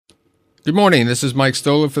Good morning. This is Mike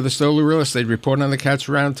Stoller for the Stoller Real Estate Report on the Cats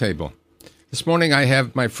Roundtable. This morning I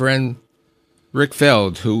have my friend Rick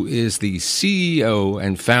Feld, who is the CEO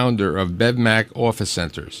and founder of Bevmax Office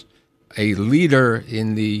Centers, a leader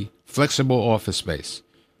in the flexible office space.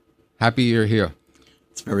 Happy you're here.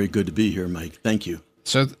 It's very good to be here, Mike. Thank you.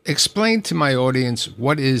 So explain to my audience,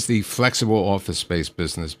 what is the flexible office space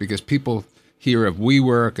business? Because people hear of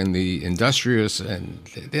WeWork and the Industrious, and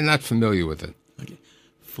they're not familiar with it. Okay.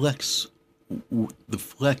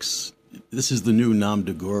 This is the new nom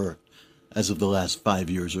de guerre as of the last 5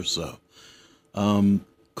 years or so.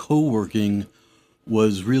 Co-working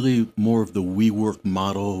was really more of the WeWork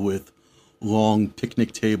model with long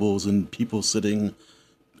picnic tables and people sitting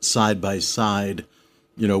side by side,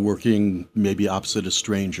 working maybe opposite a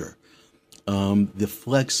stranger. The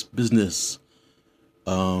flex business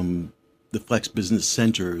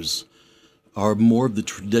centers are more of the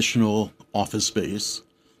traditional office space,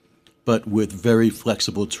 but with very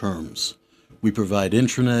flexible terms. We provide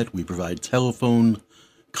intranet, we provide telephone,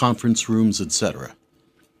 conference rooms, etc.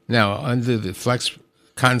 Now, under the flex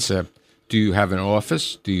concept, do you have an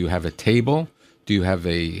office? Do you have a table? Do you have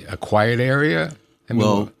a quiet area?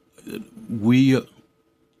 We,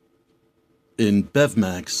 in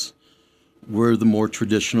Bevmax, we're the more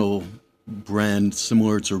traditional brand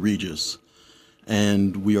similar to Regis,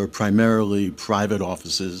 and we are primarily private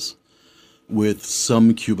offices with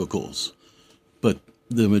some cubicles, but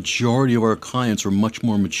the majority of our clients are much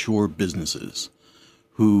more mature businesses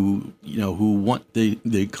who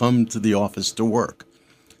they come to the office to work.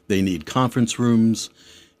 They need conference rooms,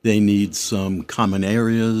 they need some common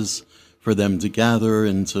areas for them to gather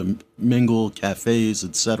and to mingle, cafes,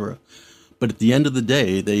 etc. But at the end of the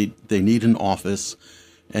day, they need an office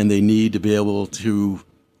and they need to be able to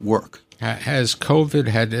work. Has COVID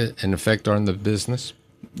had an effect on the business?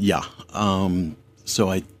 Yeah.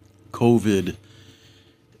 COVID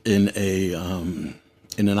in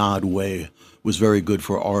an odd way was very good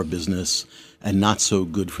for our business and not so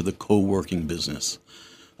good for the co-working business.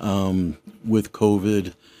 With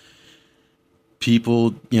COVID,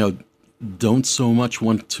 people, don't so much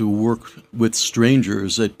want to work with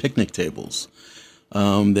strangers at picnic tables.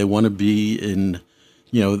 They want to be in,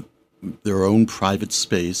 their own private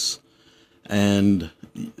space and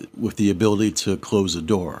with the ability to close a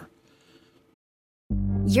door.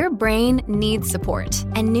 Your brain needs support,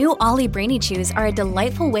 and new Ollie Brainy Chews are a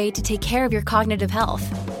delightful way to take care of your cognitive health.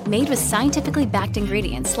 Made with scientifically backed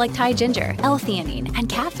ingredients like Thai ginger, L-theanine, and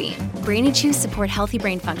caffeine, Brainy Chews support healthy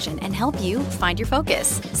brain function and help you find your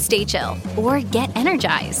focus, stay chill, or get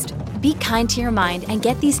energized. Be kind to your mind and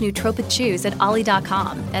get these nootropic chews at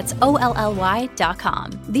ollie.com. That's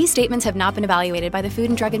OLLY.com. These statements have not been evaluated by the Food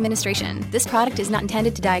and Drug Administration. This product is not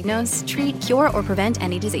intended to diagnose, treat, cure, or prevent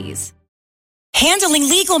any disease. Handling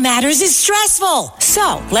legal matters is stressful.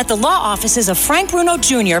 So, let the law offices of Frank Bruno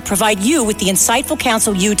Jr. provide you with the insightful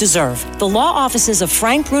counsel you deserve. The law offices of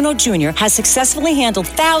Frank Bruno Jr. has successfully handled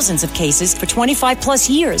thousands of cases for 25 plus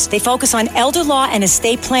years. They focus on elder law and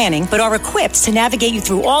estate planning, but are equipped to navigate you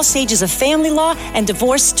through all stages of family law and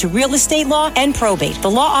divorce to real estate law and probate. The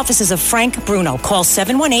law offices of Frank Bruno. Call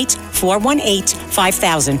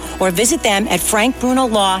 718-418-5000 or visit them at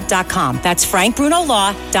frankbrunolaw.com. That's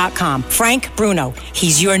frankbrunolaw.com. Frank Bruno.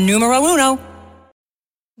 He's your numero uno.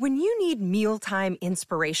 When you need mealtime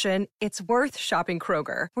inspiration, it's worth shopping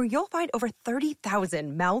Kroger, where you'll find over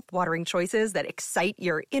 30,000 mouth-watering choices that excite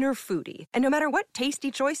your inner foodie. And no matter what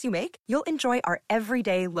tasty choice you make, you'll enjoy our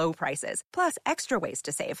everyday low prices, plus extra ways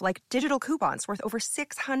to save, like digital coupons worth over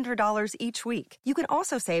 $600 each week. You can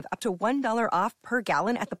also save up to $1 off per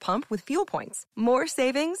gallon at the pump with fuel points. More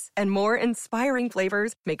savings and more inspiring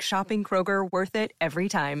flavors make shopping Kroger worth it every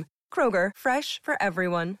time. Kroger, fresh for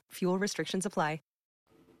everyone. Fuel restrictions apply.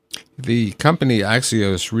 The company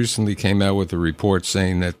Axios recently came out with a report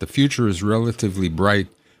saying that the future is relatively bright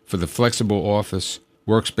for the flexible office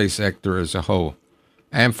workspace sector as a whole,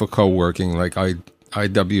 and for co-working like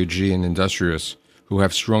IWG and Industrious, who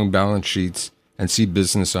have strong balance sheets and see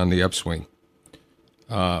business on the upswing.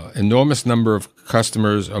 Enormous number of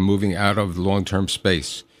customers are moving out of long-term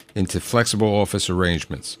space into flexible office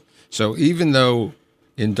arrangements. So even though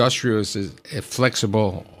Industrious is a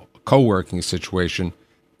flexible co-working situation,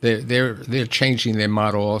 they're changing their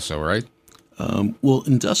model also, right?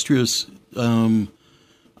 Industrious,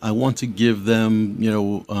 I want to give them,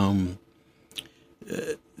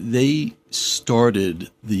 they started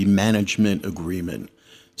the management agreement.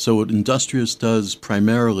 So what Industrious does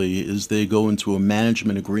primarily is they go into a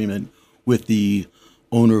management agreement with the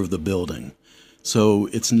owner of the building. So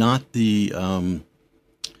it's not the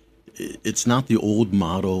old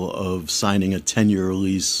model of signing a 10-year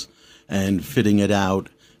lease and fitting it out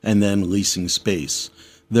and then leasing space.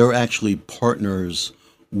 They're actually partners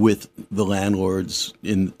with the landlords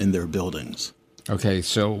in their buildings. Okay,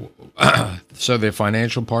 so so they're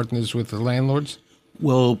financial partners with the landlords?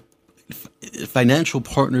 Well, financial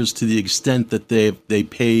partners to the extent that they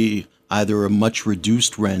pay either a much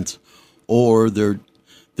reduced rent or they're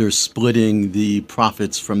splitting the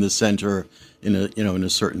profits from the center in a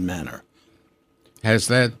certain manner. Has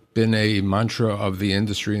that been a mantra of the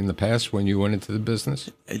industry in the past when you went into the business?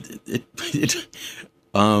 It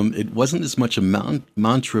wasn't as much a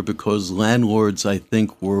mantra because landlords, I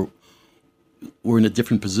think, were in a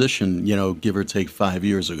different position, give or take 5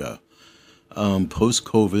 years ago.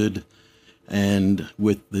 Post-COVID and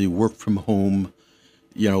with the work from home,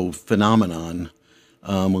 phenomenon,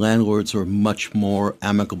 landlords are much more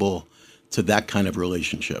amicable to that kind of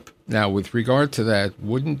relationship. Now, with regard to that,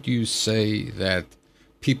 wouldn't you say that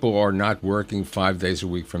people are not working 5 days a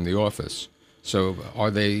week from the office? So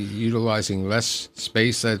are they utilizing less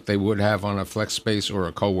space that they would have on a flex space or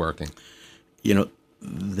a co-working?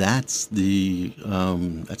 That's the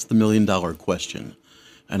 $1 million question.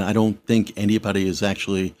 And I don't think anybody has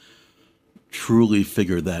actually truly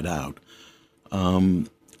figured that out.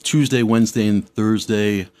 Tuesday, Wednesday, and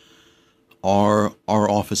Thursday, our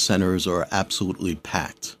office centers are absolutely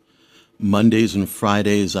packed. Mondays and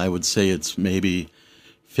Fridays, I would say it's maybe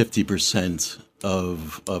 50%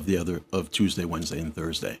 of Tuesday, Wednesday, and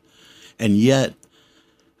Thursday. And yet,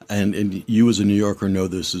 and you as a New Yorker know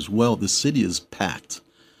this as well, the city is packed.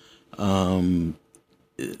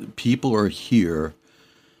 People are here,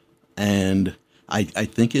 and I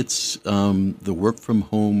think it's the work from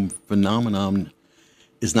home phenomenon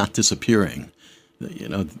is not disappearing.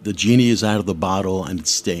 The genie is out of the bottle and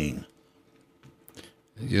it's staying.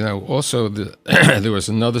 Also, there was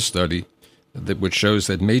another study which shows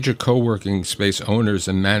that major co-working space owners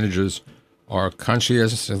and managers are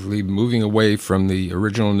conscientiously moving away from the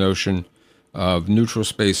original notion of neutral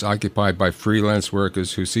space occupied by freelance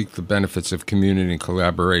workers who seek the benefits of community and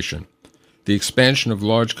collaboration. The expansion of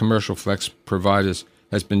large commercial flex providers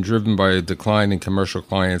has been driven by a decline in commercial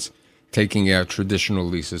clients taking out traditional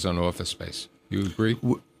leases on office space. You agree?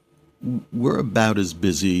 We're about as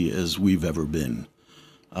busy as we've ever been.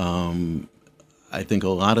 I think a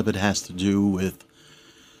lot of it has to do with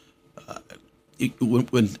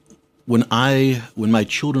when my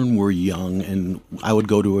children were young and I would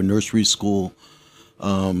go to a nursery school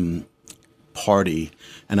party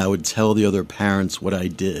and I would tell the other parents what I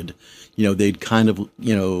did. They'd kind of,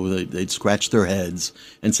 they'd scratch their heads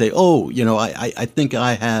and say, "Oh, I think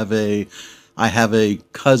I have a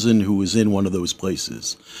cousin who was in one of those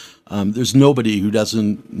places." There's nobody who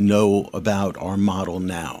doesn't know about our model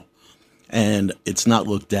now, and it's not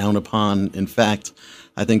looked down upon. In fact,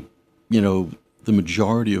 I think the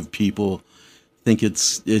majority of people think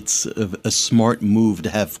it's a smart move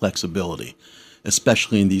to have flexibility,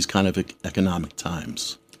 especially in these kind of economic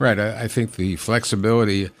times. Right. I think the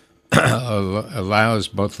flexibility allows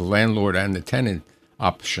both the landlord and the tenant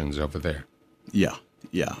options over there. Yeah.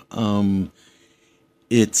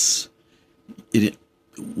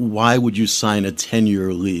 Why would you sign a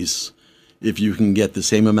 10-year lease if you can get the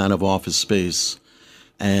same amount of office space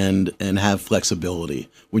and have flexibility?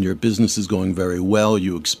 When your business is going very well,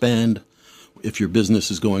 you expand. If your business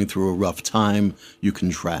is going through a rough time, you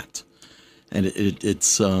contract. And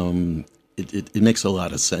it makes a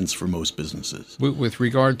lot of sense for most businesses. With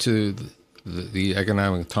regard to the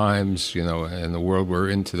economic times, and the world we're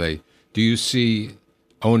in today, do you see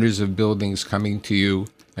owners of buildings coming to you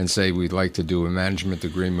and say, "We'd like to do a management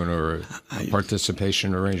agreement or a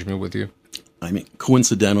participation arrangement with you"? I mean,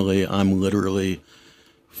 coincidentally, I'm literally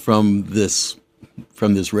from this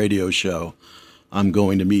radio show, I'm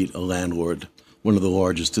going to meet a landlord, one of the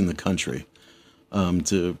largest in the country, and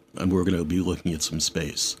we're going to be looking at some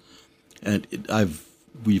space. And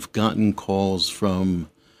we've gotten calls from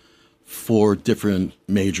 4 different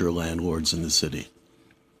major landlords in the city.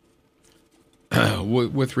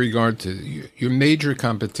 With regard to your major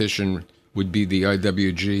competition would be the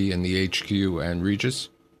IWG and the HQ and Regis?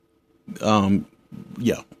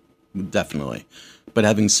 Yeah, definitely. But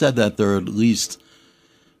having said that, there are at least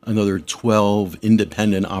another 12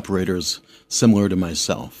 independent operators similar to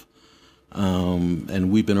myself. And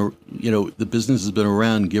we've been, the business has been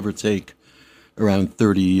around, give or take, around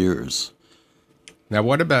 30 years. Now,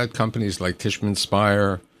 what about companies like Tishman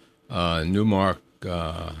Speyer, Newmark,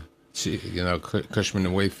 Cushman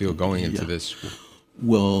and Wakefield going into this?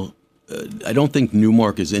 Well, I don't think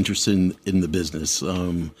Newmark is interested in the business.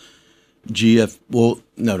 I'm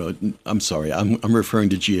sorry, I'm referring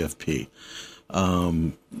to GFP.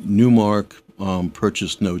 Newmark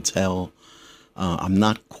purchased Notel. I'm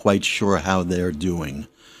not quite sure how they're doing.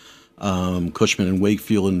 Cushman &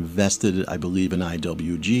 Wakefield invested, I believe, in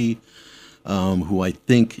IWG, who I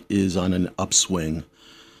think is on an upswing.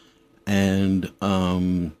 And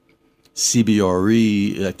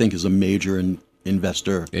CBRE, I think, is a major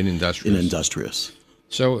investor in Industrious.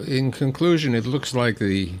 So in conclusion, it looks like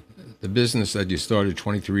the business that you started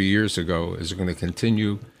 23 years ago is going to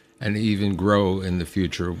continue and even grow in the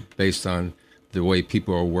future based on the way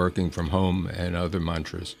people are working from home and other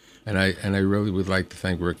mantras. And I really would like to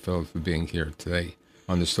thank Rick Feld for being here today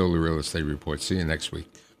on the Stoller Real Estate Report. See you next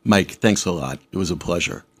week. Mike, thanks a lot. It was a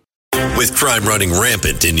pleasure. With crime running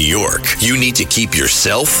rampant in New York, you need to keep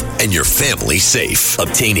yourself and your family safe.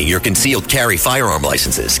 Obtaining your concealed carry firearm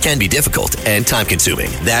licenses can be difficult and time-consuming.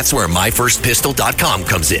 That's where MyFirstPistol.com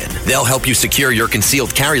comes in. They'll help you secure your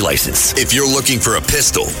concealed carry license. If you're looking for a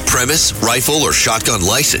pistol, premise, rifle, or shotgun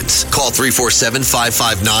license, call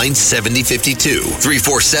 347-559-7052.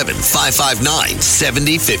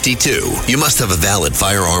 347-559-7052. You must have a valid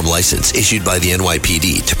firearm license issued by the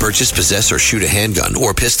NYPD to purchase, possess, or shoot a handgun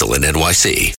or pistol in NYC.